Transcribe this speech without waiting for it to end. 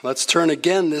Let's turn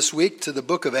again this week to the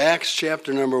book of Acts,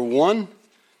 chapter number 1.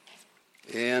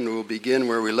 And we'll begin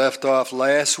where we left off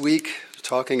last week,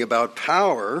 talking about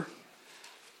power.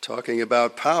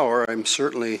 I'm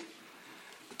certainly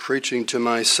preaching to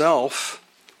myself.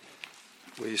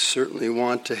 We certainly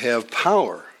want to have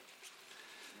power.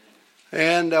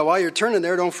 And while you're turning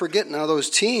there, don't forget now those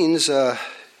teens,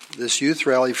 this Youth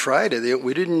Rally Friday,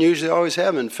 we didn't usually always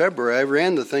have them in February. I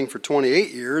ran the thing for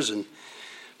 28 years, and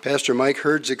Pastor Mike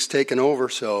Herdzik's taken over,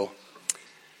 so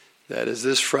that is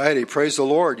this Friday. Praise the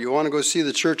Lord. You want to go see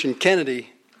the church in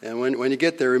Kennedy, and when you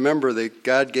get there, remember that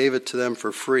God gave it to them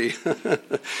for free.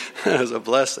 That was a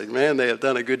blessing. Man, they have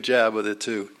done a good job with it,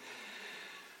 too.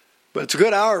 But it's a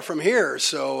good hour from here,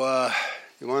 so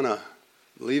you want to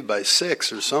leave by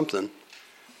 6 or something.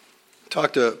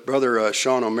 Talked to Brother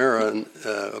Sean O'Mara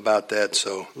about that,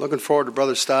 so looking forward to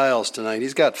Brother Stiles tonight.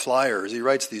 He's got flyers. He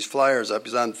writes these flyers up.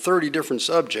 He's on 30 different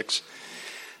subjects,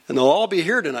 and they'll all be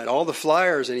here tonight, all the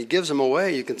flyers, and he gives them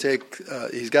away. You can take,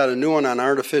 he's got a new one on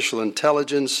artificial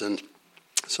intelligence and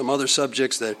some other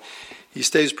subjects that he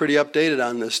stays pretty updated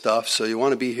on this stuff, so you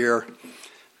want to be here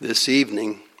this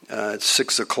evening at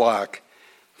 6 o'clock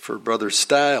for Brother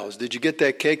Stiles. Did you get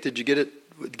that cake? Did you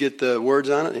get the words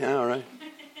on it? Yeah, all right.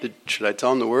 Should I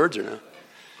tell him the words or not?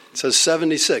 It says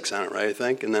 76 on it, right, I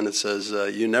think? And then it says,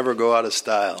 you never go out of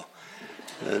style.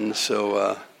 And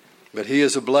so, but he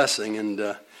is a blessing, and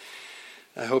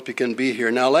I hope he can be here.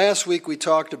 Now, last week we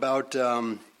talked about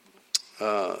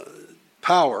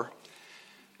power,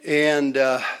 and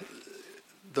the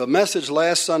message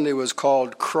last Sunday was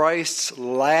called Christ's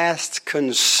Last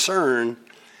Concern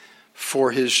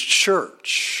for His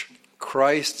Church.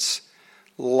 Christ's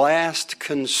last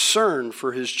concern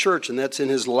for his church, and that's in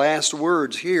his last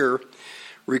words here,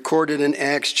 recorded in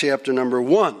Acts chapter number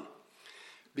 1.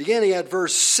 Beginning at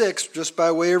verse 6, just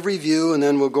by way of review, and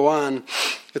then we'll go on.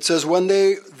 It says, when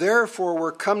they therefore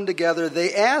were come together,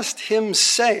 they asked him,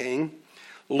 saying,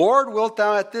 Lord, wilt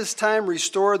thou at this time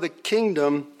restore the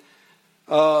kingdom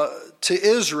to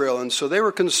Israel? And so they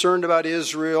were concerned about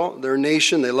Israel, their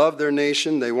nation. They loved their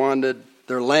nation. They wanted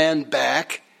their land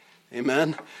back.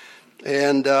 Amen.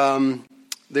 And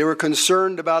they were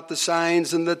concerned about the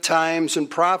signs and the times and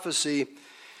prophecy.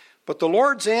 But the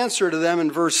Lord's answer to them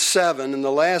in verse 7, and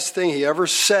the last thing he ever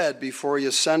said before he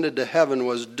ascended to heaven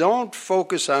was, don't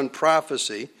focus on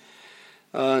prophecy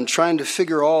and trying to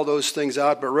figure all those things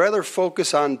out, but rather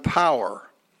focus on power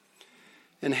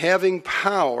and having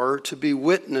power to be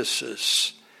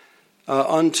witnesses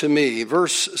unto me.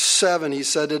 Verse 7, he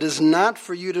said, it is not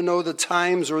for you to know the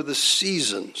times or the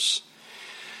seasons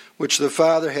which the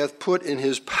Father hath put in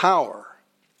his power.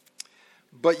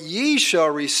 But ye shall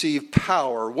receive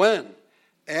power when?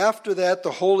 After that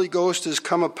the Holy Ghost is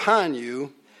come upon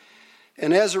you,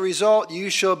 and as a result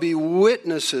you shall be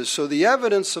witnesses. So the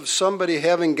evidence of somebody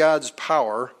having God's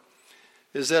power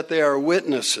is that they are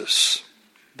witnesses.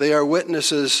 They are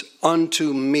witnesses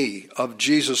unto me of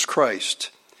Jesus Christ.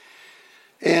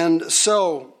 And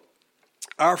so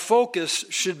our focus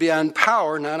should be on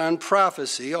power, not on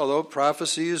prophecy, although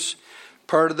prophecy is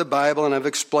part of the Bible, and I've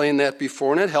explained that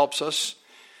before, and it helps us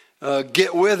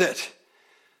get with it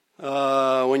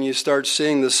when you start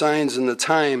seeing the signs and the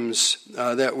times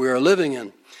that we are living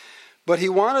in. But he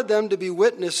wanted them to be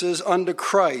witnesses unto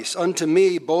Christ, unto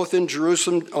me, both in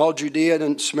Jerusalem, all Judea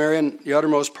and Samaria, and the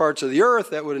uttermost parts of the earth.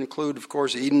 That would include, of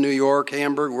course, Eden, New York,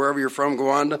 Hamburg, wherever you're from, go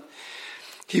on to.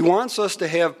 He wants us to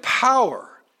have power.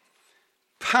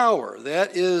 Power,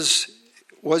 that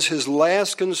was his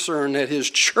last concern, that his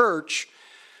church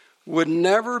would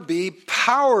never be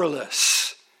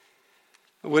powerless,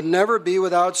 would never be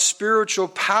without spiritual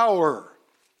power.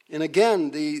 And again,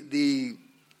 the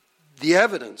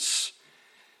evidence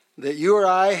that you or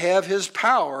I have his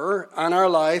power on our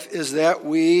life is that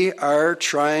we are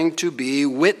trying to be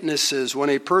witnesses. When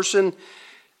a person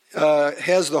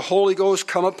has the Holy Ghost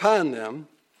come upon them,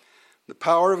 the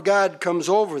power of God comes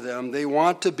over them, they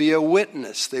want to be a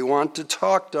witness. They want to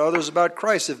talk to others about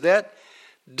Christ. If that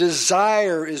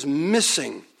desire is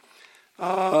missing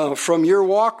from your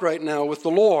walk right now with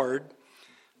the Lord,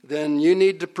 then you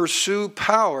need to pursue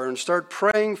power and start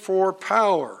praying for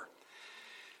power.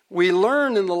 We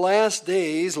learned in the last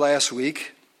days, last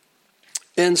week,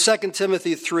 in 2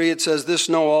 Timothy 3, it says, this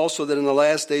know also that in the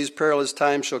last days perilous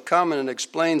times shall come, and it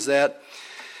explains that.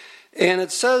 And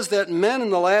it says that men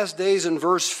in the last days in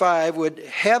verse 5 would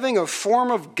having a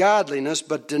form of godliness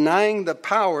but denying the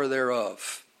power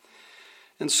thereof.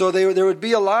 And so there would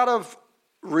be a lot of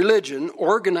religion,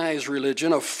 organized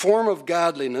religion, a form of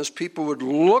godliness. People would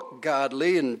look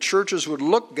godly and churches would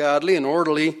look godly and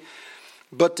orderly,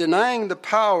 but denying the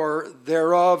power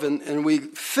thereof. And we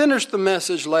finished the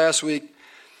message last week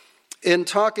in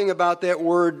talking about that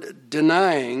word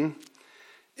denying,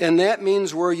 and that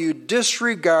means where you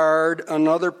disregard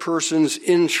another person's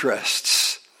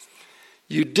interests.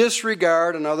 You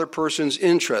disregard another person's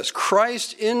interest.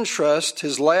 Christ's interest,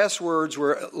 his last words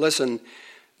were, listen,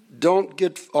 don't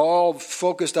get all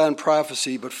focused on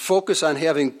prophecy, but focus on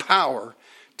having power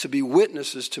to be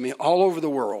witnesses to me all over the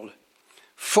world.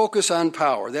 Focus on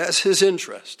power. That's his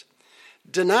interest.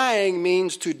 Denying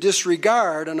means to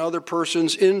disregard another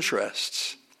person's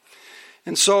interests.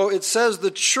 And so it says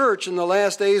the church in the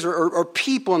last days, or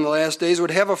people in the last days,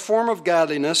 would have a form of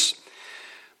godliness,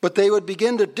 but they would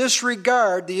begin to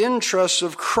disregard the interests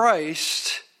of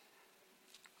Christ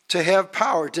to have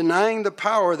power, denying the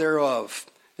power thereof.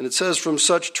 And it says, from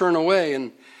such turn away.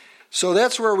 And so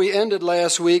that's where we ended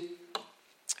last week.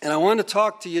 And I want to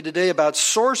talk to you today about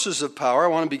sources of power. I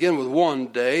want to begin with one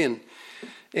today,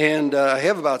 and I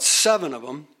have about 7 of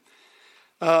them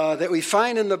that we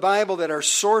find in the Bible that are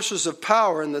sources of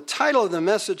power. And the title of the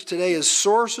message today is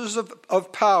Sources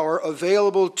of Power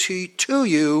Available to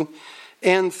You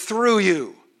and Through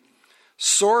You.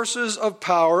 Sources of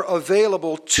power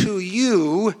available to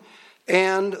you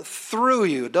and through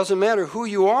you. It doesn't matter who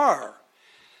you are.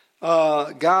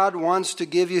 God wants to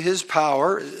give you his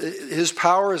power. His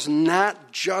power is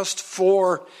not just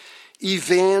for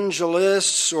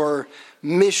evangelists or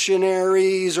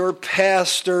missionaries or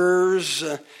pastors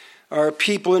or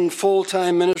people in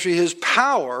full-time ministry. His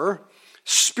power,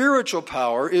 spiritual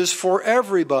power, is for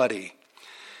everybody.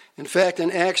 In fact,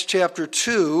 in Acts chapter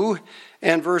 2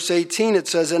 and verse 18, it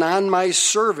says, and on my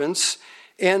servants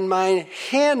and my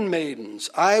handmaidens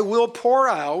I will pour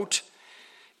out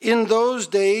in those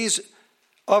days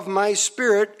of my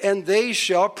Spirit, and they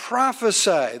shall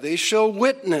prophesy. They shall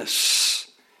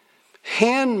witness.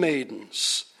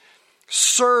 Handmaidens,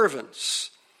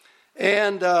 servants.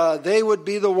 And they would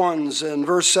be the ones in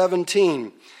verse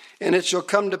 17. And it shall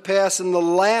come to pass in the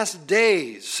last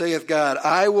days, saith God,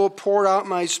 I will pour out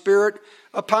my Spirit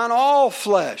upon all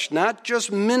flesh, not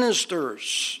just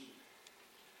ministers,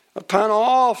 upon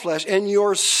all flesh. And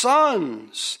your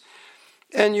sons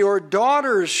and your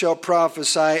daughters shall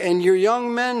prophesy, and your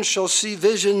young men shall see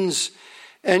visions,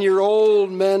 and your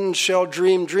old men shall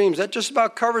dream dreams. That just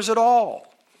about covers it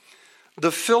all.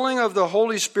 The filling of the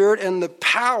Holy Spirit and the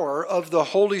power of the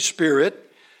Holy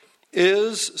Spirit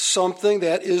is something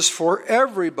that is for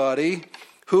everybody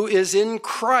who is in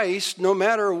Christ, no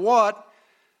matter what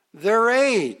their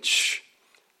age,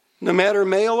 no matter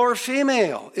male or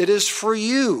female. It is for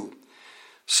you.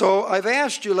 So I've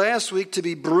asked you last week to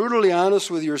be brutally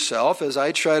honest with yourself, as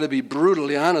I try to be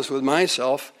brutally honest with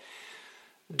myself.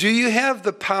 Do you have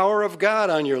the power of God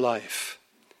on your life?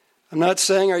 I'm not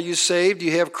saying are you saved, do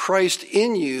you have Christ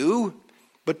in you,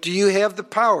 but do you have the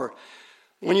power?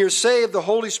 When you're saved, the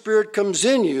Holy Spirit comes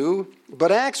in you,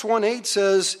 but Acts 1:8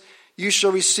 says, you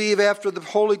shall receive after the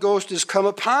Holy Ghost is come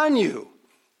upon you.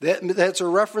 That's a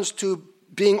reference to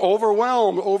being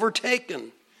overwhelmed,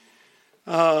 overtaken.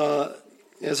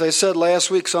 As I said last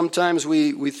week, sometimes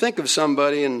we think of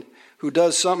somebody who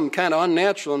does something kind of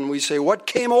unnatural, and we say, what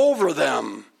came over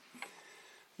them?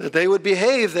 That they would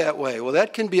behave that way. Well,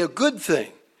 that can be a good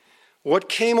thing. What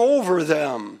came over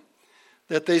them?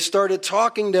 That they started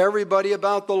talking to everybody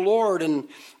about the Lord and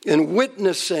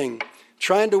witnessing,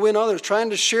 trying to win others, trying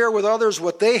to share with others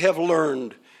what they have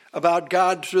learned about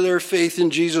God through their faith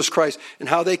in Jesus Christ and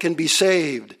how they can be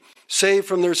saved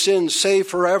from their sins, saved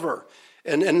forever,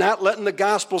 and not letting the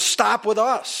gospel stop with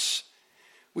us.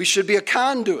 We should be a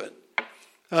conduit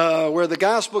where the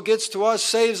gospel gets to us,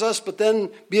 saves us, but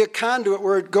then be a conduit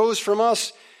where it goes from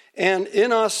us and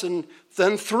in us and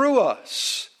then through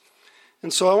us.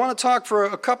 And so I want to talk for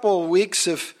a couple of weeks,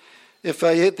 if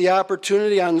I get the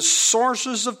opportunity, on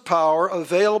sources of power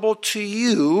available to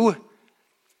you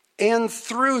and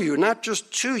through you. Not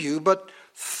just to you, but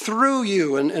through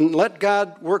you. And let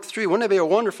God work through you. Wouldn't that be a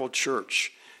wonderful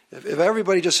church? If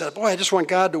everybody just said, boy, I just want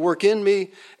God to work in me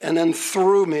and then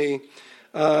through me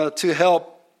to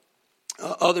help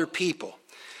other people.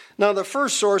 Now, the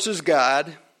first source is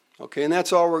God. Okay, and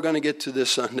that's all we're going to get to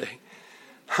this Sunday.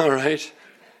 All right?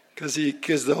 Because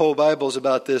the whole Bible is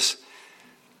about this.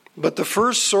 But the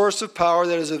first source of power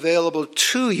that is available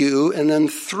to you and then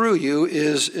through you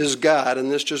is God. And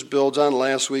this just builds on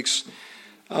last week's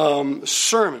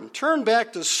sermon. Turn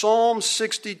back to Psalm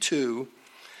 62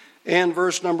 and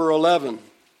verse number 11.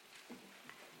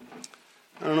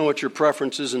 I don't know what your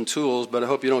preference is in tools, but I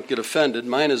hope you don't get offended.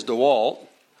 Mine is DeWalt.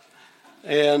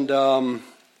 And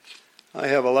I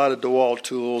have a lot of DeWalt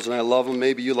tools, and I love them.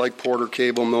 Maybe you like Porter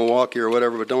Cable, Milwaukee, or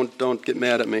whatever, but don't get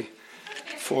mad at me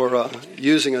for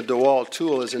using a DeWalt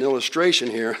tool as an illustration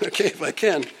here. Okay, if I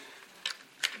can.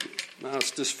 Now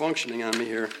it's dysfunctioning on me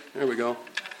here. There we go.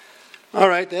 All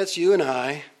right, that's you and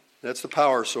I. That's the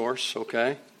power source,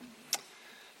 okay?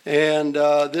 And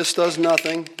this does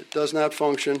nothing. It does not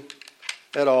function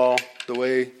at all the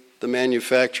way the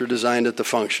manufacturer designed it to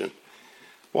function.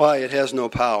 Why? It has no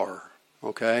power,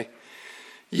 okay?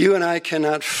 You and I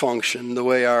cannot function the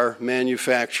way our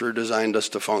manufacturer designed us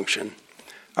to function.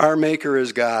 Our maker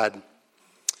is God.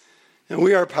 And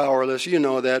we are powerless. You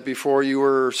know that. Before you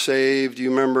were saved, you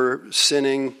remember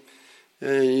sinning,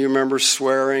 and you remember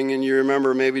swearing, and you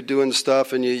remember maybe doing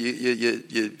stuff, and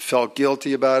you felt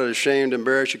guilty about it, ashamed,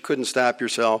 embarrassed. You couldn't stop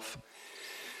yourself.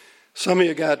 Some of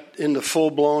you got into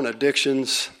full-blown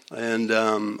addictions and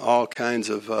all kinds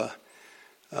of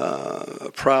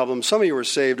problems. Some of you were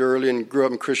saved early and grew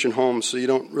up in Christian homes, so you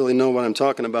don't really know what I'm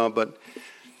talking about.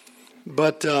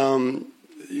 But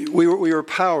we were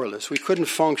powerless. We couldn't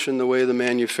function the way the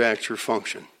manufacturer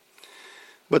functioned.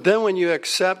 But then when you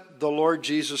accept the Lord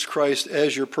Jesus Christ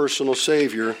as your personal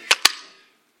Savior,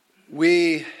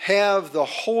 we have the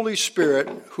Holy Spirit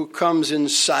who comes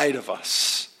inside of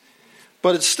us.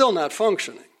 But it's still not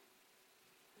functioning.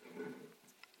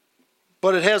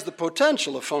 But it has the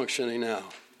potential of functioning now,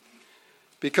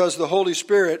 because the Holy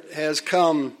Spirit has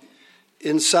come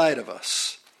inside of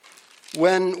us.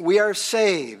 When we are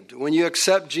saved, when you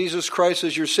accept Jesus Christ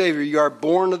as your Savior, you are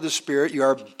born of the Spirit, you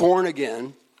are born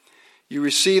again. You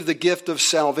receive the gift of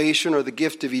salvation or the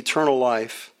gift of eternal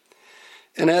life.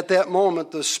 And at that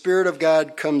moment, the Spirit of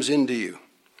God comes into you.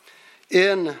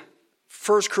 In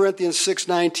 1 Corinthians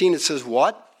 6:19, it says,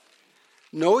 what?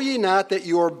 Know ye not that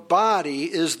your body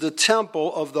is the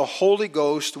temple of the Holy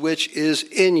Ghost which is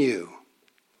in you?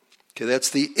 Okay, that's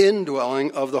the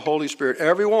indwelling of the Holy Spirit.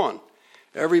 Everyone,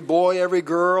 every boy, every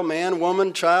girl, man,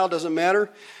 woman, child, doesn't matter.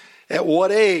 At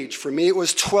what age? For me, it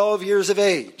was 12 years of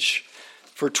age.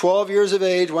 For 12 years of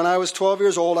age, when I was 12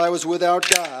 years old, I was without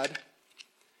God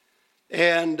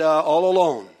and all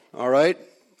alone, all right?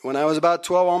 When I was about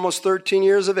 12, almost 13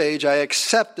 years of age, I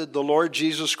accepted the Lord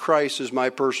Jesus Christ as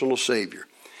my personal Savior.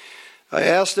 I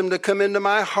asked Him to come into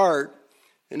my heart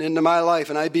and into my life,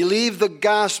 and I believed the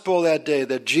gospel that day,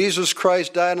 that Jesus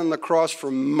Christ died on the cross for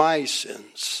my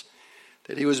sins,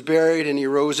 that He was buried and He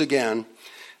rose again.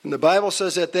 And the Bible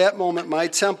says at that moment my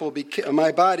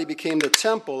body became the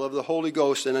temple of the Holy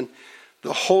Ghost, and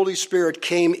the Holy Spirit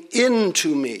came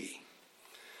into me.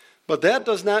 But that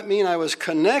does not mean I was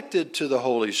connected to the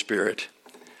Holy Spirit,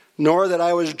 nor that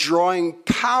I was drawing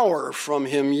power from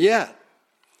Him yet.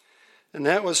 And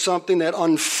that was something that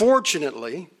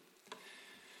unfortunately,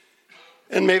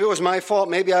 and maybe it was my fault,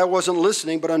 maybe I wasn't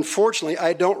listening, but unfortunately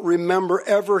I don't remember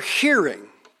ever hearing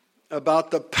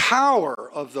about the power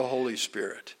of the Holy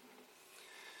Spirit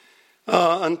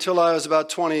until I was about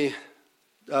 21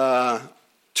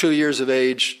 years of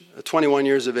age,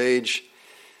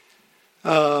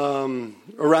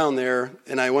 around there,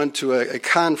 and I went to a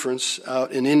conference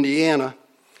out in Indiana,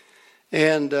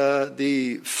 and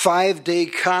the 5-day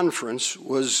conference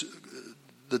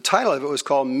the title of it was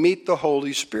called Meet the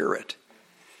Holy Spirit.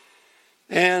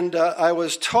 And I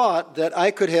was taught that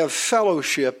I could have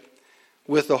fellowship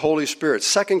with the Holy Spirit.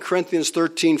 2 Corinthians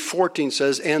 13:14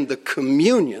 says, and the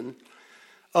communion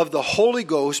of the Holy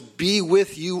Ghost be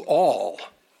with you all.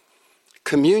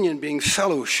 Communion being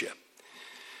fellowship.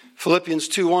 Philippians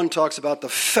 2:1 talks about the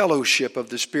fellowship of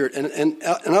the Spirit. And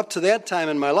up to that time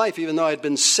in my life, even though I'd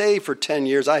been saved for 10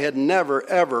 years, I had never,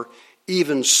 ever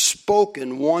even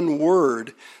spoken one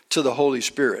word to the Holy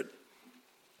Spirit.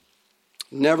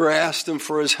 Never asked Him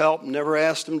for His help, never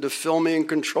asked Him to fill me and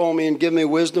control me and give me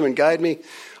wisdom and guide me,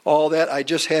 all that. I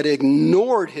just had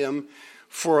ignored Him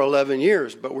for 11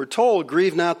 years. But we're told,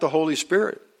 grieve not the Holy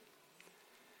Spirit.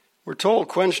 We're told,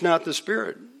 quench not the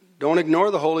Spirit. Don't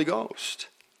ignore the Holy Ghost.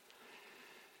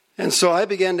 And so I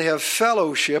began to have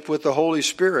fellowship with the Holy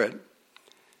Spirit.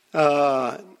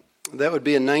 That would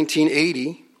be in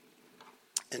 1980.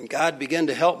 And God began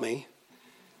to help me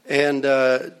and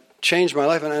changed my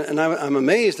life. And I'm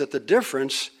amazed at the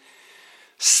difference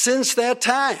since that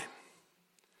time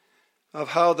of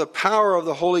how the power of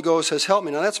the Holy Ghost has helped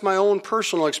me. Now, that's my own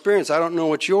personal experience. I don't know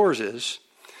what yours is.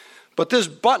 But this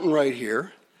button right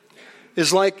here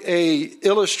is like a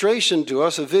illustration to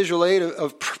us, a visual aid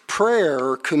of prayer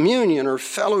or communion or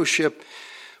fellowship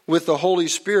with the Holy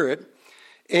Spirit.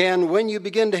 And when you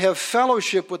begin to have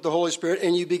fellowship with the Holy Spirit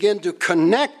and you begin to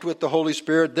connect with the Holy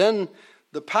Spirit, then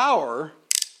the power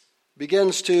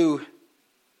begins to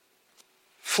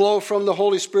flow from the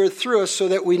Holy Spirit through us so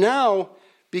that we now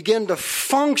begin to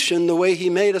function the way he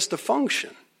made us to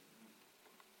function.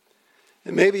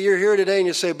 And maybe you're here today and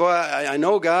you say, boy, I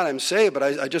know God, I'm saved, but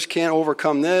I just can't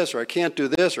overcome this, or I can't do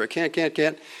this, or I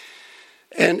can't.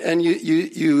 And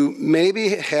you maybe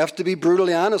have to be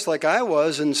brutally honest like I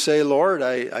was and say, Lord,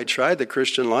 I tried the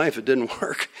Christian life. It didn't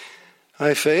work.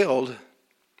 I failed.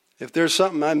 If there's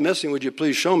something I'm missing, would you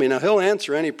please show me? Now, he'll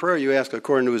answer any prayer you ask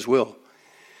according to his will.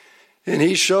 And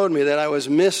he showed me that I was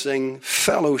missing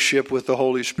fellowship with the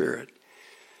Holy Spirit.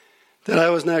 That I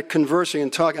was not conversing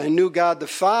and talking. I knew God the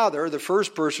Father, the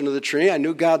first person of the Trinity. I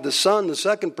knew God the Son, the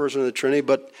second person of the Trinity.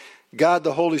 But God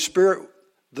the Holy Spirit,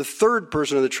 the third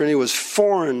person of the Trinity, was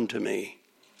foreign to me.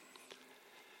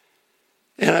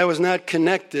 And I was not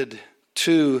connected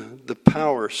to the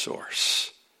power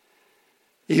source.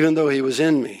 Even though he was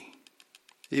in me.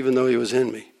 Even though he was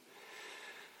in me.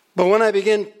 But when I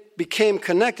became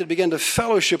connected, began to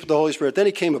fellowship with the Holy Spirit, then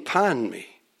he came upon me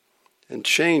and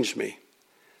changed me.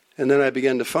 And then I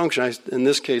began to function. In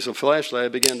this case, a flashlight, I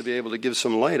began to be able to give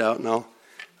some light out. And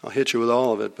I'll hit you with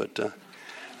all of it. But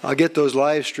I'll get those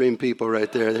live stream people right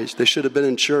there. They should have been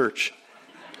in church.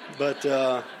 But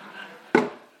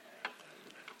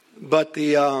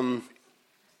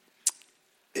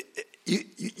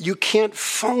you can't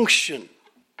function.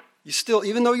 You still,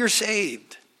 even though you're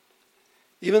saved,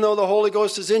 even though the Holy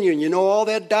Ghost is in you and you know all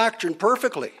that doctrine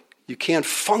perfectly, you can't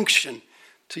function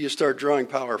till you start drawing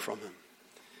power from him.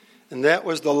 And that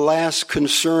was the last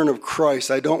concern of Christ.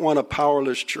 I don't want a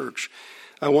powerless church.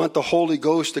 I want the Holy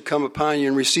Ghost to come upon you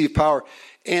and receive power.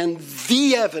 And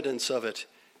the evidence of it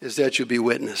is that you be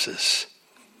witnesses.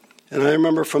 And I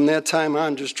remember from that time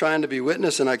on just trying to be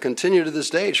witness, and I continue to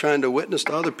this day trying to witness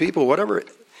to other people, whatever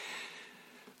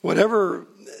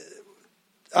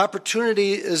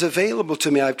opportunity is available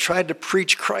to me. I've tried to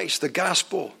preach Christ, the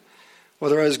gospel,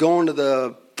 whether I was going to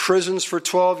the prisons for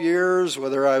 12 years,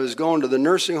 whether I was going to the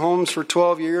nursing homes for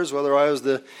 12 years, whether I was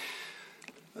the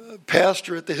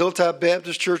pastor at the Hilltop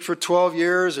Baptist Church for 12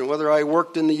 years, and whether I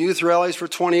worked in the youth rallies for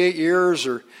 28 years,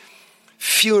 or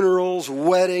funerals,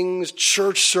 weddings,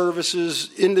 church services,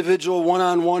 individual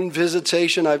one-on-one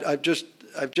visitation. I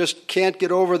just can't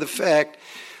get over the fact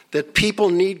that people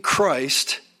need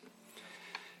Christ,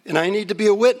 and I need to be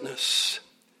a witness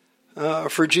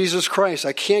for Jesus Christ.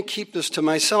 I can't keep this to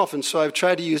myself, and so I've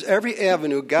tried to use every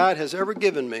avenue God has ever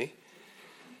given me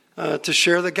to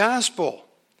share the gospel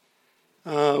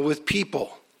with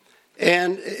people.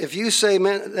 And if you say,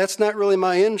 man, that's not really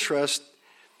my interest,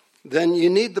 then you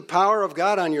need the power of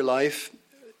God on your life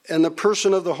and the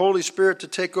person of the Holy Spirit to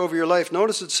take over your life.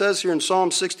 Notice it says here in Psalm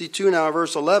 62 now,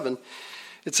 verse 11,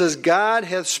 it says, God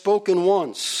hath spoken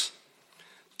once.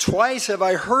 Twice have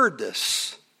I heard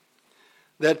this,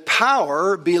 that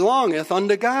power belongeth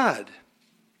unto God.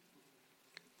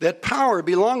 That power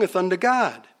belongeth unto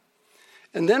God.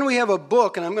 And then we have a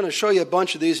book, and I'm going to show you a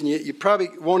bunch of these, and you probably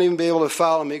won't even be able to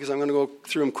follow me because I'm going to go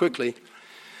through them quickly,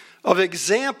 of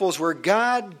examples where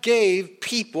God gave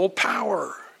people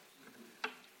power.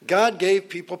 God gave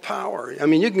people power. I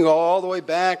mean, you can go all the way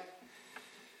back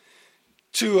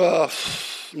to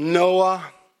Noah,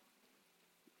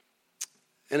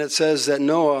 and it says that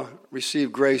Noah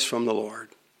received grace from the Lord.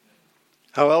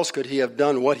 How else could he have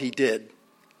done what he did?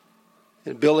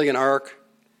 In building an ark,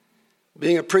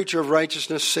 being a preacher of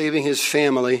righteousness, saving his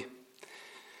family.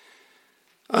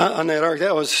 On that ark,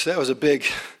 that was a big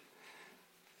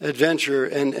adventure,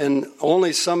 and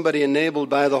only somebody enabled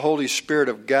by the Holy Spirit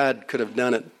of God could have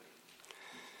done it.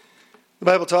 The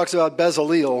Bible talks about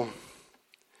Bezalel,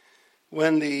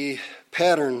 when the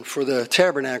pattern for the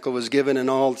tabernacle was given in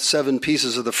all 7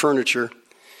 pieces of the furniture,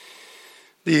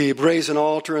 the brazen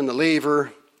altar and the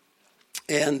laver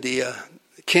and the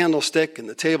candlestick and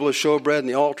the table of showbread and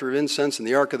the altar of incense and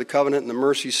the Ark of the Covenant and the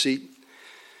mercy seat.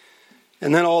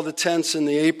 And then all the tents and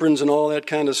the aprons and all that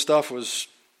kind of stuff was,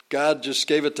 God just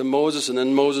gave it to Moses, and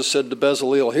then Moses said to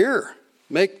Bezalel, here,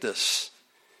 make this.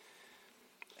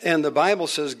 And the Bible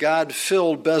says God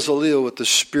filled Bezalel with the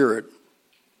spirit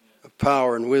of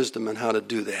power and wisdom on how to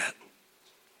do that.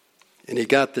 And he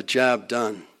got the job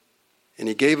done. And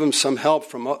he gave him some help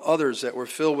from others that were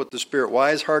filled with the Spirit,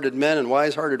 wise-hearted men and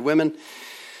wise-hearted women,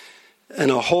 and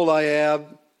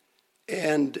Aholiab.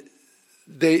 And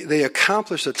they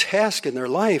accomplished a task in their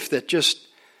life that just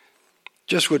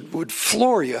would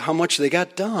floor you how much they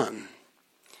got done.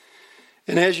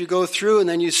 And as you go through, and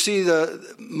then you see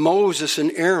the Moses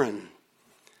and Aaron,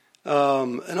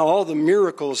 and all the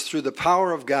miracles through the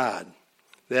power of God.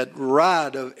 That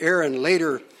rod of Aaron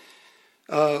later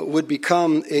would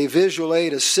become a visual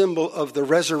aid, a symbol of the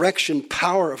resurrection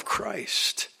power of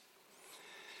Christ.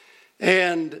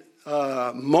 And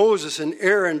Moses and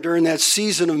Aaron during that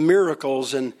season of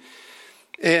miracles and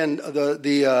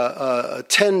the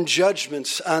 10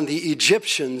 judgments on the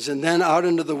Egyptians, and then out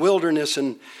into the wilderness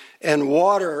and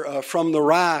water from the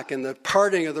rock and the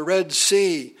parting of the Red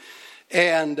Sea,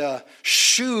 and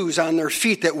shoes on their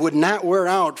feet that would not wear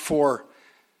out for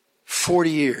 40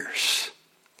 years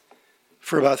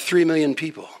for about 3 million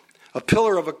people. A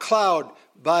pillar of a cloud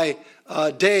by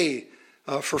day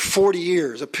for 40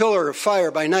 years. A pillar of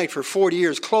fire by night for 40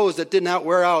 years. Clothes that did not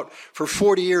wear out for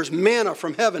 40 years. Manna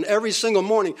from heaven every single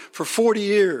morning for 40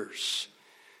 years.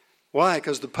 Why?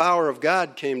 Because the power of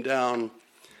God came down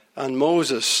on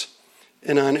Moses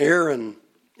and on Aaron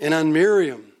and on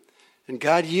Miriam. And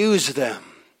God used them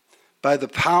by the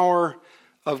power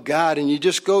of God. And you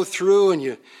just go through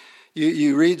and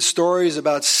you read stories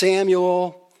about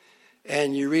Samuel,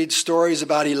 and you read stories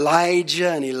about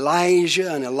Elijah and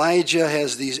Elijah. And Elijah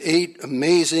has these 8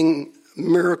 amazing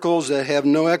miracles that have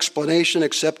no explanation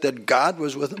except that God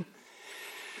was with him.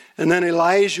 And then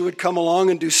Elijah would come along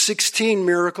and do 16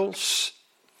 miracles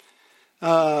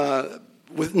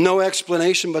with no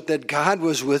explanation but that God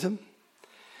was with him.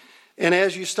 And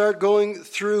as you start going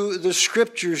through the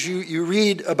scriptures, you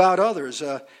read about others,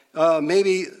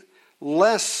 maybe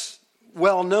less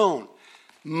well known.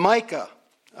 Micah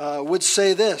would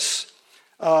say this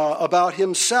about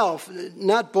himself,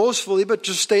 not boastfully, but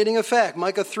just stating a fact.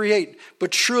 Micah 3:8,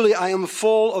 "But truly I am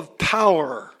full of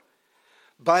power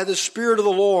by the Spirit of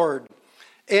the Lord,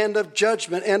 and of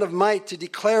judgment and of might, to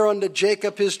declare unto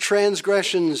Jacob his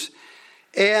transgressions,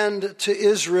 and to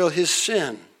Israel his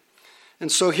sin."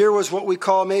 And so here was what we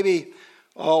call maybe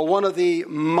one of the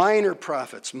minor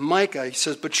prophets, Micah. He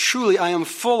says, "But truly I am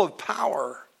full of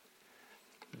power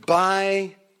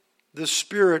by the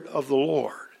Spirit of the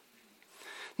Lord."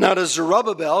 Now to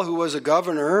Zerubbabel, who was a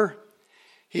governor,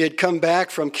 he had come back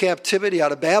from captivity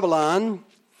out of Babylon.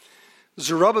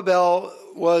 Zerubbabel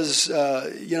was,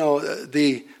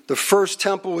 the first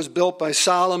temple was built by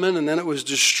Solomon, and then it was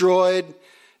destroyed.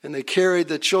 And they carried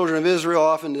the children of Israel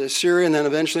off into Assyria and then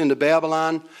eventually into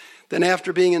Babylon. Then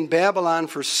after being in Babylon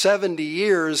for 70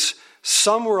 years,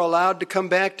 some were allowed to come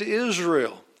back to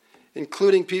Israel,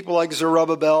 including people like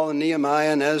Zerubbabel and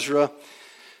Nehemiah and Ezra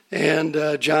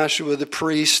and Joshua the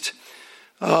priest,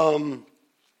 to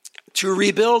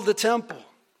rebuild the temple.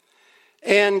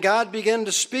 And God began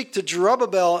to speak to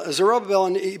Zerubbabel,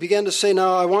 and he began to say,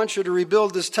 "Now I want you to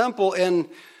rebuild this temple." And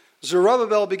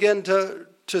Zerubbabel began to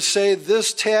say,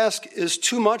 "This task is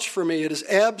too much for me. It is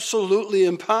absolutely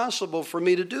impossible for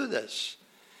me to do this."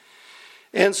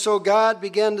 And so God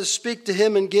began to speak to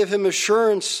him and give him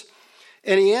assurance.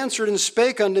 And he answered and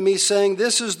spake unto me, saying,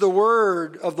 "This is the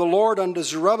word of the Lord unto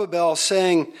Zerubbabel,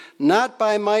 saying, not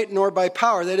by might nor by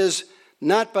power," that is,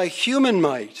 not by human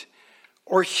might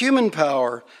or human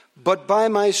power, "but by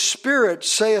my Spirit,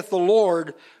 saith the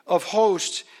Lord of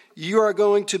hosts, you are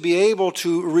going to be able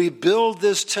to rebuild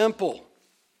this temple.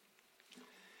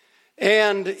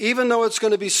 And even though it's going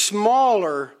to be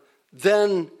smaller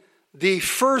than the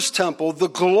first temple, the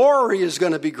glory is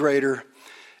going to be greater.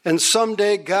 And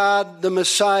someday God, the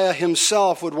Messiah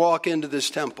himself, would walk into this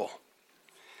temple."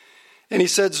 And he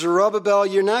said, "Zerubbabel,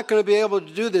 you're not going to be able to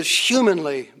do this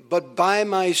humanly, but by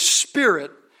my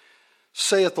Spirit,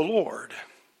 saith the Lord."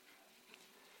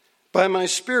 By my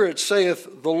Spirit, saith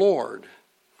the Lord.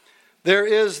 There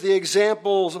is the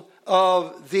example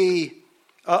of the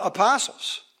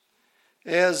apostles,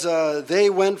 as they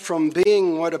went from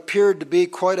being what appeared to be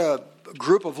quite a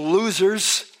group of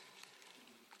losers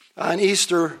on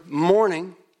Easter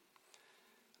morning,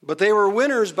 but they were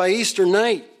winners by Easter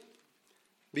night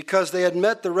because they had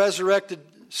met the resurrected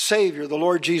Savior, the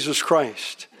Lord Jesus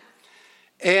Christ.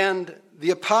 And the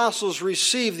apostles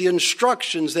received the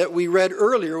instructions that we read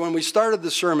earlier when we started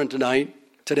the sermon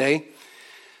today.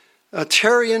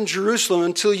 "Tarry in Jerusalem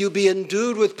until you be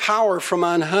endued with power from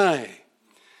on high.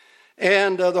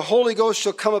 And the Holy Ghost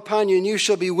shall come upon you, and you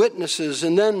shall be witnesses."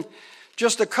 And then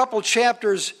just a couple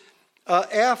chapters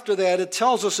after that, it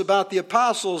tells us about the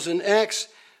apostles in Acts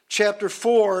chapter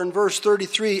 4 and verse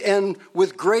 33. "And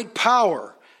with great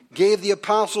power gave the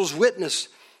apostles witness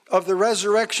of the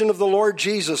resurrection of the Lord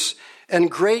Jesus, and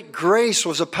great grace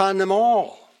was upon them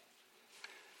all."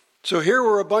 So here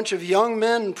were a bunch of young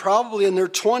men, probably in their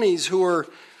 20s, who were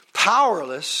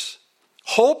powerless,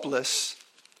 hopeless.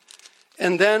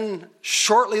 And then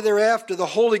shortly thereafter, the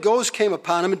Holy Ghost came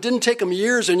upon them. It didn't take them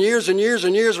years and years and years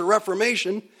and years of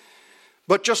reformation,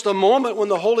 but just a moment when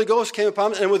the Holy Ghost came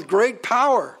upon them, and with great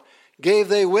power gave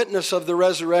they witness of the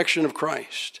resurrection of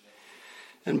Christ.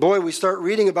 And boy, we start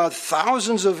reading about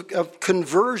thousands of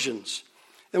conversions.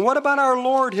 And what about our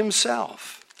Lord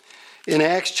himself? In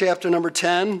Acts chapter number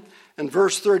 10 and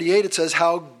verse 38, it says,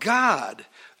 how God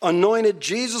anointed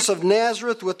Jesus of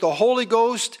Nazareth with the Holy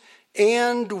Ghost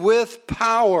and with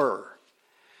power,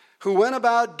 who went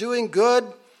about doing good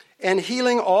and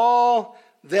healing all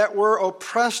that were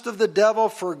oppressed of the devil,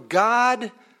 for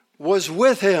God was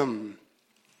with him.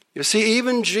 You see,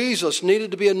 even Jesus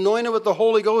needed to be anointed with the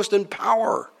Holy Ghost and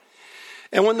power.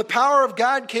 And when the power of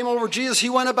God came over Jesus, he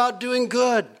went about doing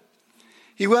good.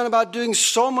 He went about doing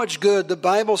so much good. The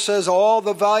Bible says all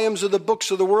the volumes of the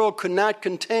books of the world could not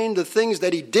contain the things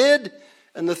that he did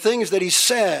and the things that he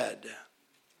said,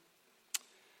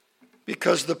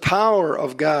 because the power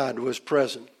of God was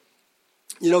present.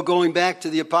 You know, going back to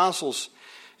the apostles,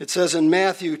 it says in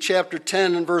Matthew chapter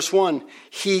 10 and verse 1,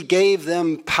 he gave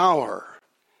them power.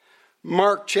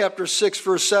 Mark chapter 6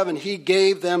 verse 7, he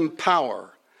gave them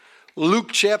power.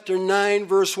 Luke chapter 9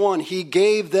 verse 1, he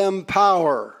gave them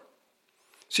power.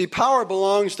 See, power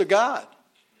belongs to God.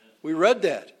 We read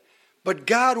that. But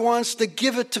God wants to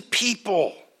give it to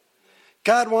people.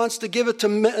 God wants to give it to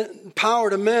men, power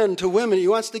to men, to women. He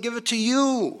wants to give it to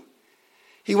you.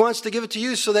 He wants to give it to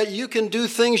you so that you can do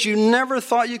things you never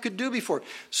thought you could do before.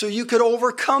 So you could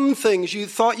overcome things you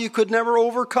thought you could never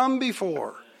overcome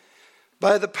before.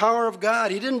 By the power of God.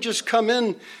 He didn't just come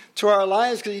in to our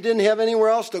lives because he didn't have anywhere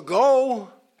else to go.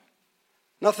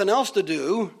 Nothing else to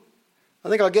do. I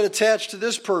think I'll get attached to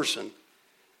this person.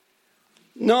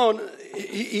 No,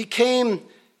 he came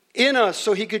in us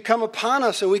so he could come upon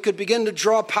us and we could begin to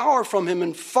draw power from him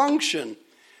and function.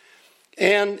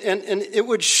 And it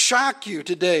would shock you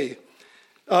today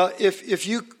if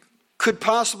you could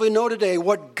possibly know today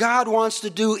what God wants to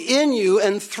do in you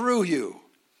and through you.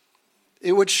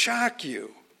 It would shock you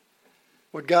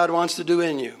what God wants to do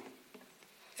in you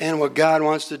and what God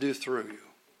wants to do through you.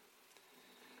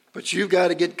 But you've got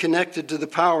to get connected to the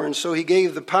power. And so he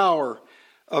gave the power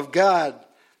of God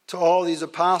to all these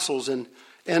apostles. And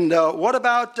what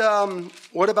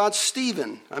about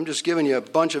Stephen? I'm just giving you a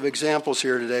bunch of examples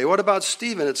here today. What about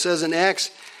Stephen? It says in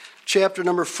Acts chapter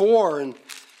number 4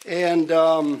 and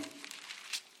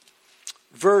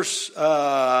verse,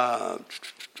 Acts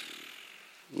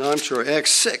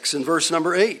 6 and verse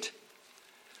number 8.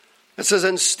 It says,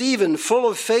 and Stephen, full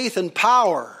of faith and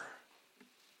power,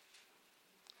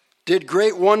 did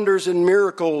great wonders and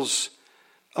miracles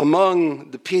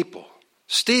among the people.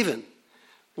 Stephen,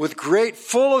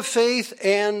 full of faith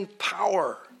and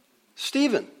power.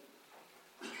 Stephen,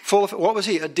 what was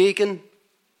he? A deacon?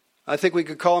 I think we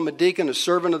could call him a deacon, a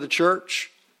servant of the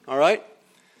church. All right?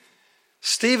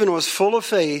 Stephen was full of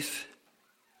faith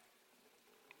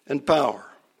and power.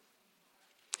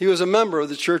 He was a member of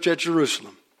the church at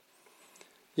Jerusalem.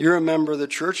 You're a member of the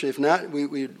church. If not,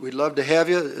 we'd love to have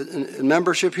you in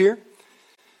membership here.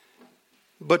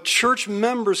 But church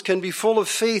members can be full of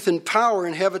faith and power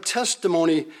and have a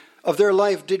testimony of their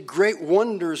life did great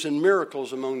wonders and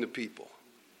miracles among the people.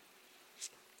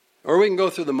 Or we can go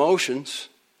through the motions.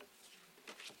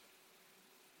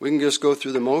 We can just go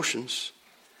through the motions.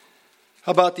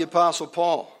 How about the Apostle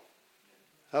Paul?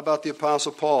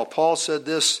 Paul said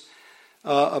this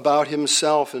about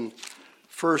himself in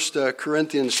 1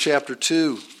 Corinthians chapter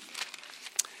 2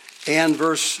 and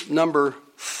verse number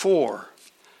 4.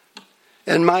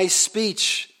 And my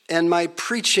speech and my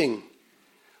preaching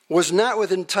was not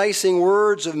with enticing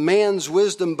words of man's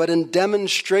wisdom, but in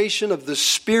demonstration of the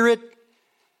Spirit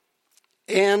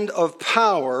and of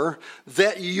power,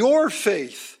 that your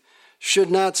faith should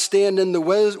not stand in the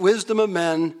wisdom of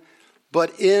men,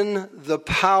 but in the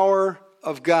power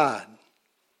of God.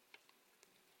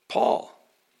 Paul,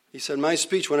 he said, my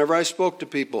speech, whenever I spoke to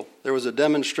people, there was a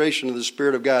demonstration of the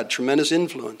Spirit of God, tremendous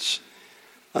influence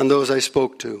on those I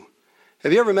spoke to.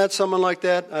 Have you ever met someone like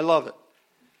that? I love it.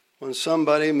 When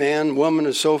somebody, man, woman,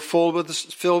 is so filled with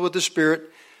the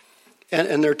Spirit,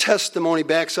 and their testimony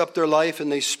backs up their life, and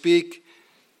they speak,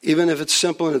 even if it's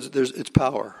simple and it's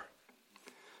power.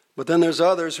 But then there's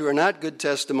others who are not good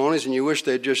testimonies, and you wish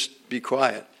they'd just be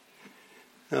quiet.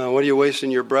 What are you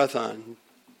wasting your breath on?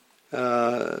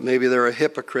 Maybe they're a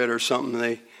hypocrite or something.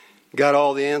 They got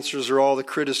all the answers or all the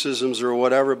criticisms or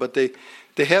whatever, but they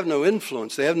have no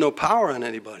influence. They have no power on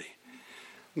anybody.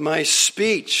 My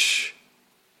speech,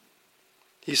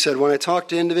 he said, when I talk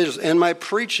to individuals, and my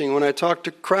preaching, when I talk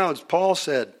to crowds, Paul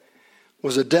said,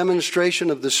 was a demonstration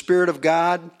of the Spirit of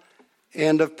God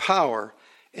and of power.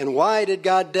 And why did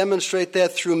God demonstrate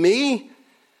that through me?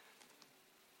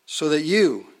 So that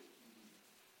your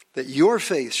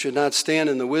faith should not stand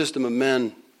in the wisdom of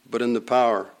men, but in the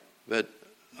power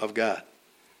of God.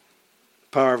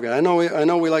 Power of God. I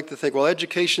know we like to think, well,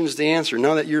 education is the answer.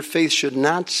 No, that your faith should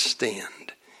not stand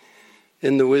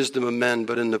in the wisdom of men,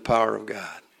 but in the power of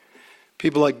God.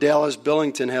 People like Dallas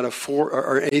Billington had a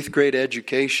 8th grade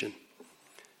education.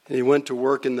 And he went to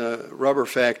work in the rubber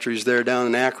factories there down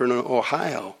in Akron,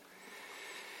 Ohio.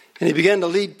 And he began to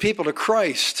lead people to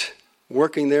Christ,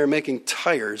 working there making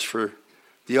tires for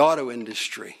the auto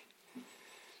industry.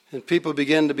 And people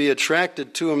began to be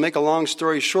attracted to him. Make a long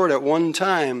story short, at one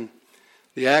time,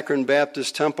 the Akron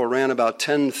Baptist Temple ran about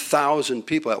 10,000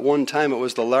 people. At one time, it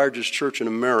was the largest church in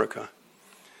America,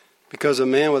 because a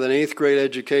man with an 8th grade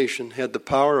education had the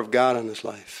power of God on his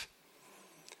life.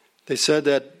 They said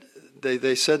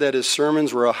that his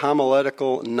sermons were a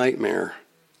homiletical nightmare.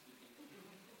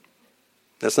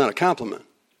 That's not a compliment.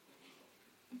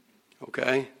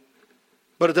 Okay?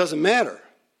 But it doesn't matter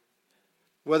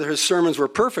whether his sermons were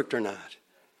perfect or not.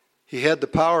 He had the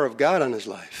power of God on his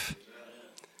life.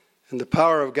 And the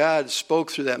power of God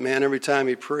spoke through that man every time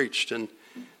he preached. And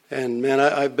man,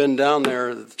 I've been down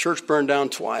there. The church burned down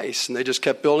twice, and they just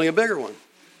kept building a bigger one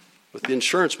with the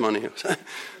insurance money.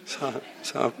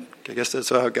 So I guess that's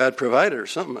how God provided or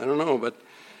something. I don't know.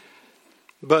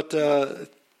 But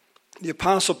the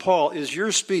Apostle Paul, is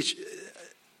your speech,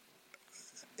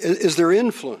 is there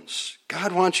influence?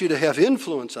 God wants you to have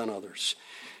influence on others.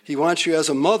 He wants you as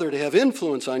a mother to have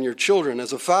influence on your children,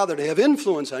 as a father to have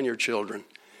influence on your children,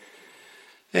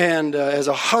 and as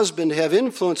a husband to have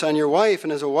influence on your wife,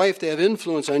 and as a wife to have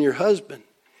influence on your husband.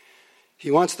 He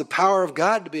wants the power of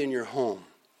God to be in your home.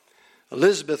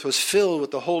 Elizabeth was filled with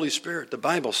the Holy Spirit, the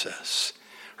Bible says.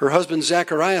 Her husband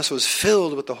Zacharias was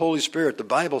filled with the Holy Spirit, the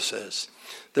Bible says.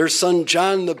 Their son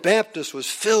John the Baptist was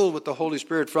filled with the Holy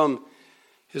Spirit from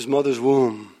his mother's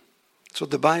womb. That's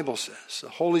what the Bible says. A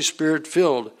Holy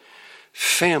Spirit-filled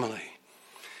family.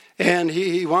 And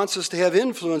he wants us to have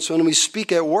influence when we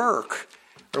speak at work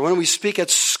or when we speak at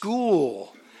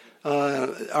school.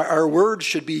 Our words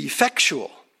should be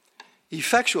effectual.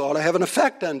 Effectual ought to have an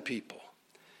effect on people.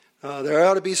 There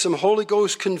ought to be some Holy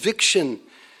Ghost conviction.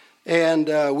 And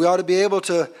we ought to be able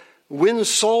to win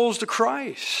souls to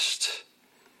Christ.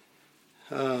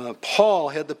 Paul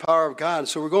had the power of God.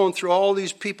 So we're going through all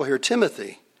these people here.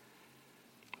 Timothy.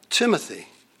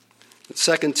 In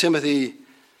 2 Timothy,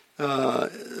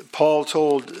 Paul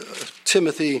told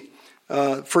Timothy,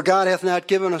 for God hath not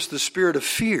given us the spirit of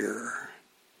fear,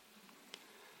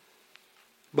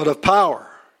 but of power,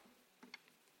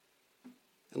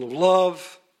 and of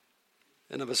love,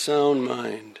 and of a sound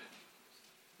mind.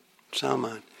 Sound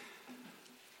mind.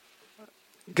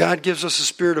 God gives us a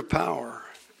spirit of power.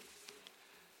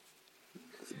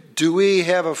 Do we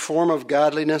have a form of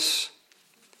godliness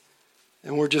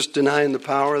and we're just denying the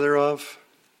power thereof?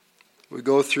 We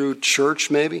go through church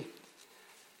maybe,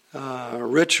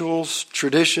 rituals,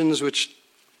 traditions, which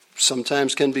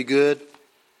sometimes can be good.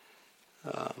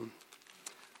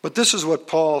 But this is what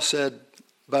Paul said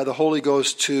by the Holy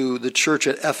Ghost to the church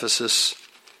at Ephesus.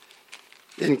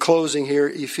 In closing here,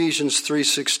 Ephesians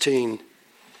 3:16.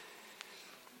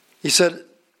 He said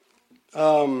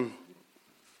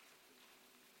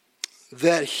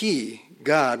that he,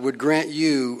 God, would grant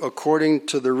you, according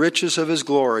to the riches of his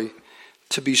glory,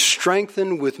 to be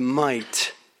strengthened with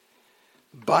might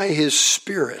by his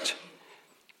Spirit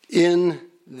in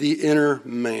the inner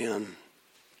man.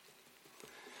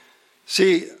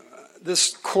 See,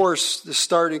 this course, the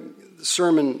starting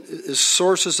sermon, is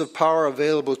sources of power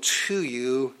available to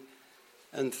you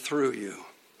and through you.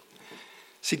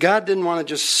 See, God didn't want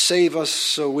to just save us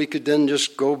so we could then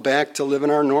just go back to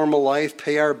living our normal life,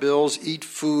 pay our bills, eat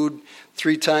food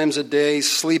 3 times a day,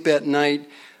 sleep at night,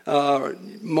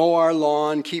 mow our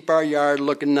lawn, keep our yard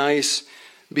looking nice,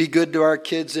 be good to our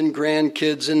kids and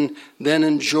grandkids, and then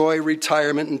enjoy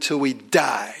retirement until we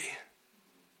die.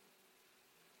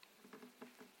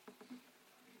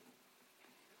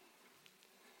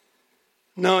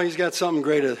 No, he's got something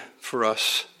greater for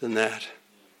us than that.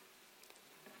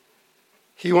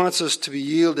 He wants us to be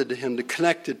yielded to him, to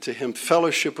connected to him,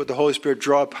 fellowship with the Holy Spirit,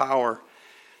 draw power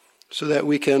so that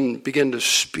we can begin to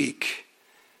speak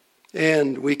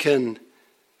and we can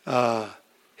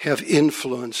have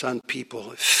influence on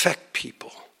people, affect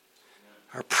people.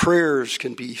 Our prayers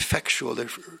can be effectual. The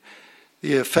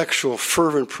effectual,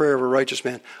 fervent prayer of a righteous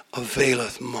man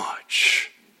availeth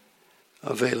much.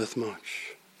 Availeth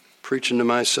much. Preaching to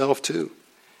myself too.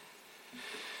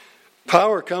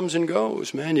 Power comes and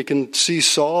goes, man. You can see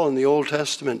Saul in the Old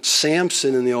Testament,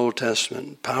 Samson in the Old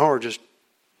Testament.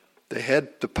 They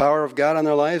had the power of God on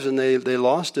their lives and they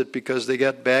lost it because they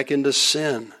got back into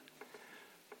sin.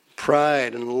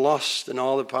 Pride and lust and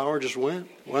all the power just went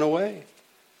away.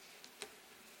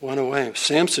 Went away.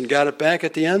 Samson got it back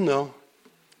at the end though.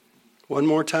 One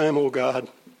more time, oh God.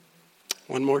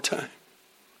 One more time.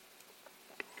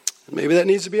 Maybe that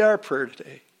needs to be our prayer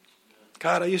today.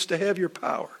 God, I used to have your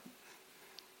power.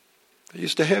 I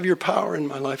used to have your power in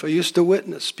my life. I used to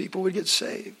witness. People would get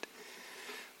saved.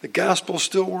 The gospel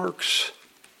still works.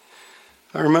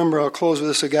 I remember, I'll close with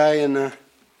this, a guy in a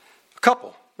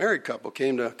couple, married couple,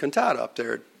 came to Cantata up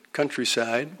there at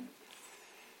Countryside.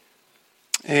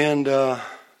 And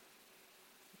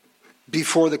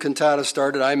before the cantata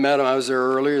started, I met them. I was there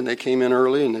earlier, and they came in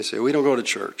early, and they said, we don't go to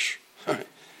church.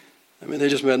 I mean, they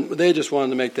just wanted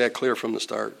to make that clear from the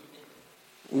start.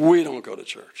 We don't go to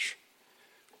church.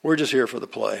 We're just here for the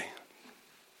play.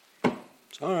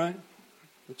 It's all right.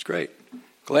 That's great.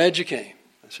 Glad you came.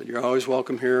 I said, you're always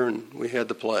welcome here, and we had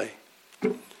the play.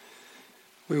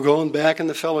 We were going back in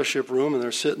the fellowship room, and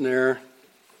they're sitting there,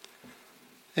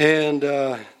 and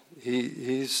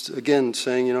he's, again,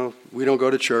 saying, we don't go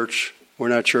to church. We're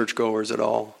not churchgoers at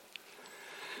all.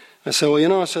 I said,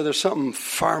 well, there's something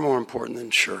far more important than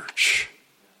church.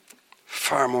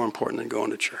 Far more important than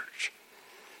going to church.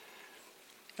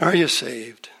 Are you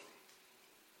saved?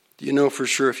 Do you know for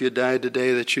sure if you died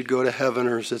today that you'd go to heaven,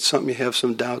 or is it something you have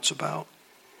some doubts about?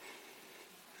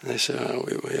 And they said,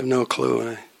 we have no clue.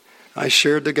 And I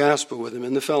shared the gospel with them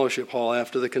in the fellowship hall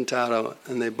after the cantata,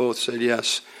 and they both said,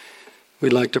 yes,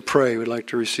 we'd like to pray. We'd like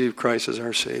to receive Christ as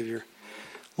our Savior.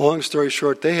 Long story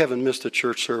short, they haven't missed a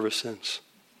church service since.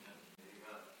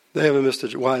 They haven't missed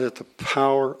it. Why? That the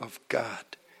power of God,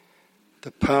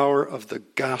 the power of the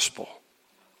gospel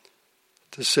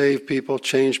to save people,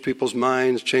 change people's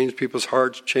minds, change people's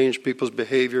hearts, change people's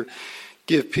behavior,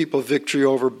 give people victory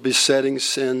over besetting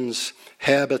sins,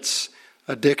 habits,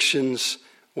 addictions,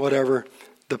 whatever.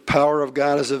 The power of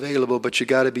God is available, but you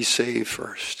got to be saved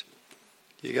first.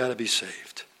 You got to be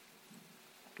saved.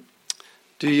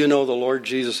 Do you know the Lord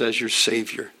Jesus as your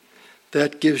Savior?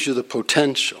 That gives you the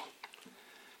potential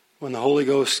when the Holy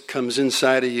Ghost comes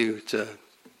inside of you to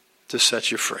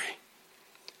set you free.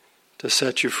 To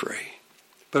set you free.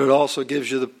 But it also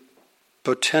gives you the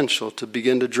potential to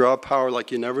begin to draw power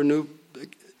like you never knew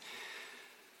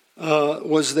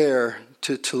was there,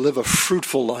 to live a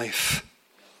fruitful life.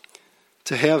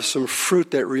 To have some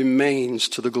fruit that remains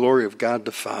to the glory of God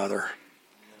the Father.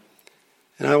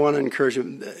 And I want to encourage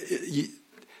you,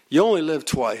 you only live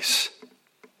twice.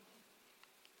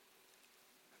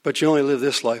 But you only live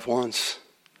this life once.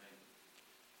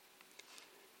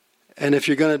 And if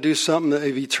you're going to do something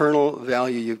of eternal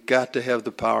value, you've got to have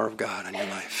the power of God in your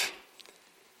life.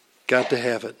 Got to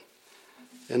have it.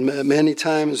 And many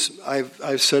times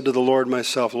I've said to the Lord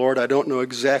myself, Lord, I don't know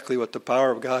exactly what the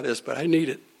power of God is, but I need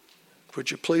it.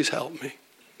 Would you please help me?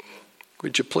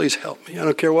 Would you please help me? I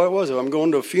don't care what it was. If I'm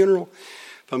going to a funeral,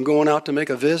 if I'm going out to make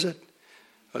a visit,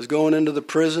 I was going into the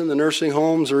prison, the nursing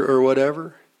homes, or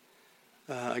whatever.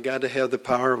 I got to have the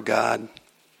power of God.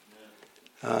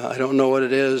 I don't know what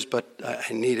it is, but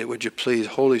I need it. Would you please?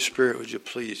 Holy Spirit, would you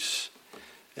please?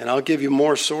 And I'll give you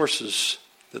more sources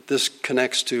that this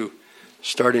connects to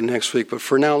starting next week. But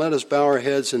for now, let us bow our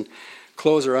heads and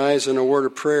close our eyes in a word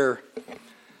of prayer.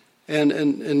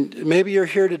 And maybe you're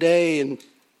here today and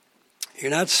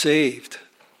you're not saved.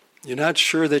 You're not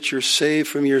sure that you're saved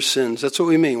from your sins. That's what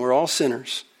we mean. We're all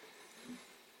sinners.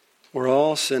 We're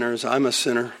all sinners. I'm a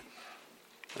sinner.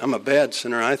 I'm a bad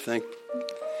sinner, I think.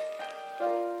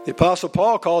 The Apostle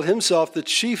Paul called himself the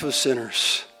chief of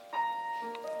sinners.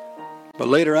 But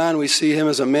later on we see him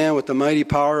as a man with the mighty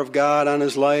power of God on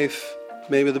his life.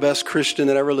 Maybe the best Christian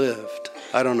that ever lived.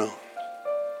 I don't know.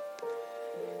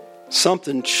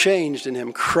 Something changed in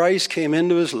him. Christ came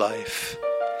into his life.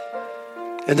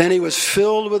 And then he was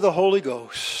filled with the Holy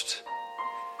Ghost.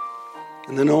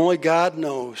 And then only God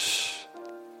knows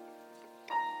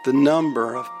the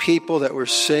number of people that were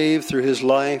saved through his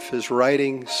life, his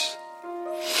writings.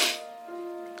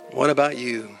 What about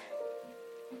you?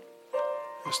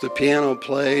 As the piano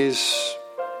plays,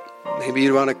 maybe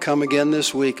you want to come again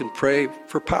this week and pray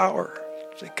for power.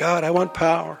 Say, God, I want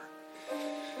power.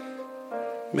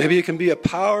 Maybe you can be a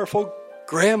powerful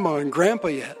grandma and grandpa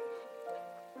yet,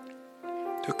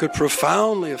 who could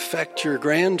profoundly affect your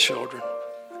grandchildren.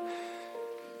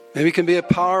 Maybe you can be a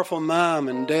powerful mom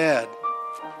and dad,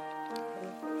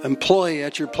 employee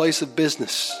at your place of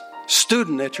business,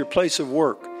 student at your place of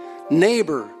work,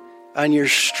 neighbor on your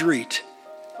street.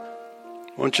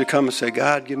 Why don't you come and say,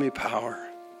 God, give me power.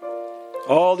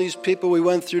 All these people we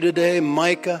went through today,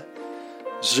 Micah,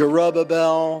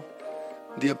 Zerubbabel,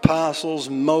 the apostles,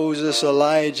 Moses,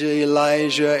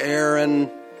 Elijah,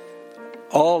 Aaron,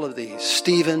 all of these,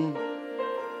 Stephen,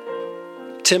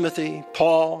 Timothy,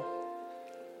 Paul.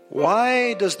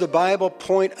 Why does the Bible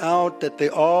point out that they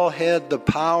all had the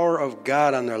power of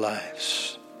God on their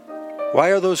lives?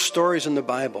 Why are those stories in the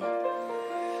Bible?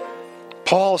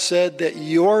 Paul said that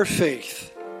your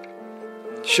faith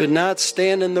should not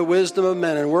stand in the wisdom of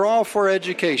men. And we're all for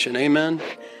education, amen?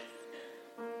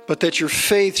 But that your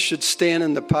faith should stand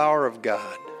in the power of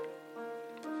God.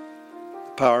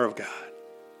 The power of God.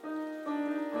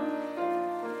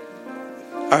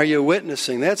 Are you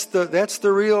witnessing? That's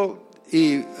the real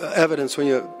evidence when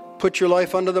you put your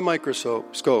life under the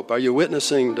microscope. Are you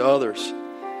witnessing to others?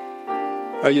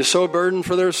 Are you so burdened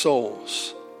for their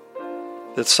souls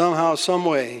that somehow, some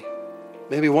way,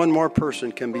 maybe one more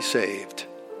person can be saved?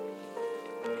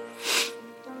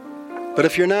 But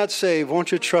if you're not saved,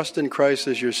 won't you trust in Christ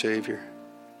as your Savior?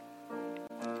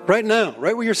 Right now,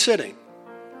 right where you're sitting.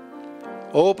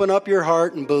 Open up your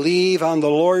heart and believe on the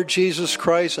Lord Jesus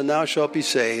Christ, and thou shalt be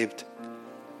saved.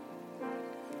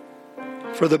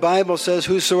 For the Bible says,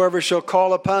 whosoever shall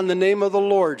call upon the name of the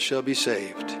Lord shall be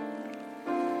saved.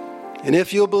 And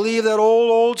if you'll believe that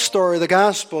old story, the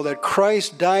gospel, that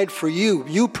Christ died for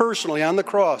you personally on the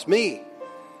cross, me,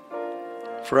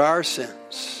 for our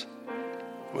sins,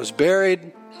 was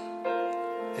buried,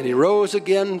 and he rose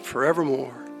again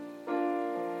forevermore,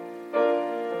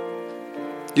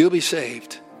 you'll be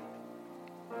saved.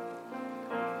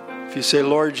 If you say,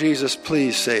 Lord Jesus,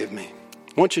 please save me.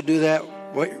 Won't you do that?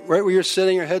 Right where you're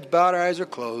sitting, your head's bowed, our eyes are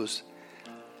closed.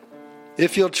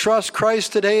 If you'll trust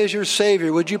Christ today as your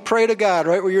Savior, would you pray to God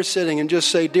right where you're sitting and just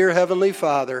say, Dear Heavenly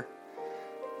Father,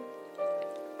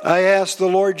 I ask the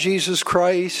Lord Jesus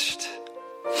Christ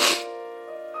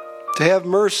to have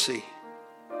mercy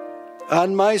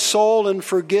on my soul and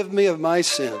forgive me of my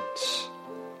sins.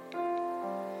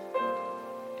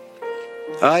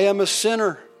 I am a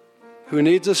sinner who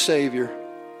needs a Savior.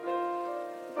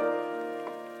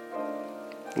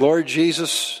 Lord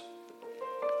Jesus,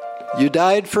 you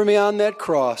died for me on that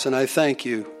cross, and I thank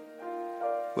you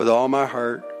with all my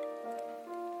heart.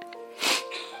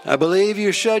 I believe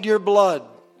you shed your blood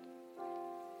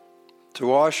to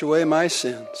wash away my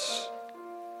sins.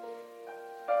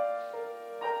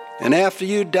 And after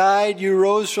you died, you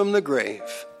rose from the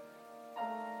grave.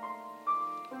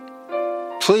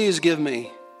 Please give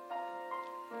me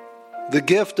the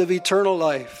gift of eternal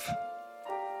life.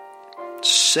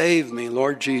 Save me,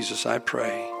 Lord Jesus, I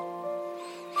pray.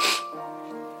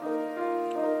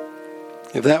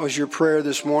 If that was your prayer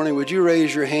this morning, would you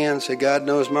raise your hand and say, God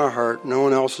knows my heart. No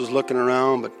one else is looking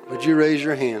around, but would you raise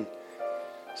your hand?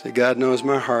 Say, God knows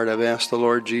my heart. I've asked the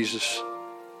Lord Jesus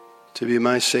to be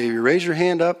my Savior. Raise your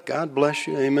hand up. God bless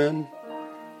you. Amen.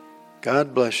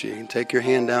 God bless you. You can take your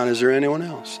hand down. Is there anyone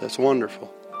else? That's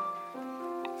wonderful.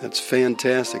 That's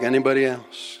fantastic. Anybody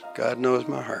else? God knows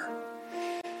my heart.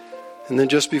 And then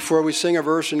just before we sing a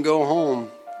verse and go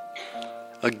home,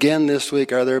 again this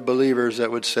week, are there believers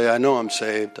that would say, I know I'm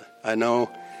saved. I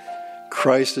know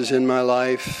Christ is in my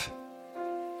life.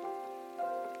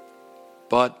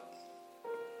 But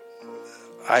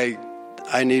I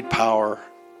need power.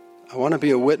 I want to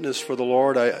be a witness for the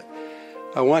Lord. I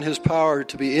want His power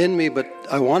to be in me, but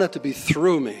I want it to be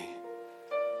through me.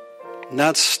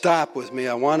 Not stop with me.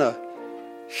 I want to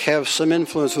have some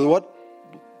influence with what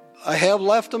I have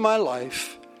left of my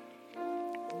life.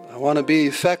 I want to be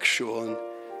effectual in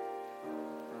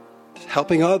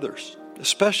helping others,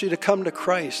 especially to come to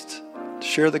Christ, to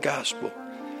share the gospel.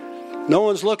 No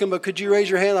one's looking, but could you raise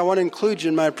your hand? I want to include you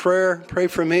in my prayer. Pray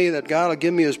for me that God will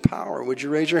give me His power. Would you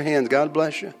raise your hands? God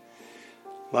bless you.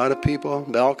 A lot of people,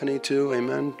 balcony too,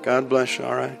 amen. God bless you,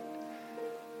 all right.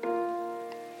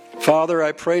 Father,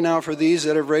 I pray now for these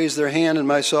that have raised their hand, and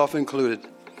myself included.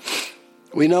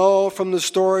 We know from the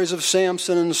stories of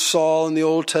Samson and Saul in the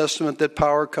Old Testament that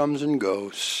power comes and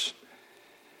goes.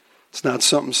 It's not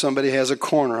something somebody has a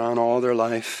corner on all their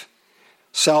life.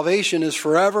 Salvation is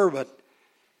forever, but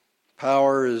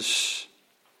power is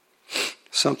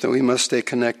something we must stay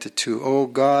connected to. Oh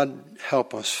God,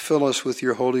 help us. Fill us with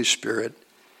your Holy Spirit.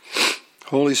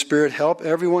 Holy Spirit, help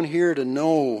everyone here to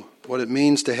know what it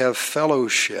means to have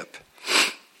fellowship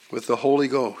with the Holy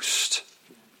Ghost.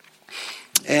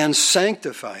 And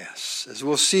sanctify us, as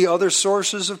we'll see other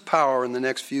sources of power in the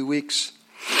next few weeks.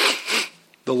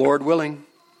 The Lord willing.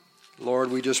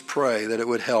 Lord, we just pray that it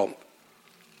would help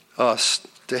us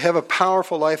to have a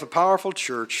powerful life, a powerful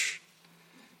church.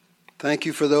 Thank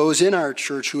you for those in our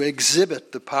church who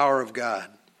exhibit the power of God,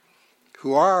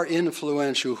 who are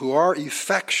influential, who are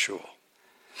effectual,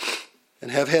 and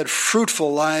have had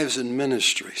fruitful lives and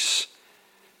ministries.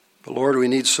 But Lord, we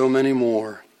need so many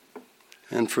more.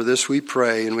 And for this we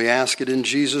pray, and we ask it in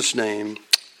Jesus' name.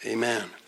 Amen.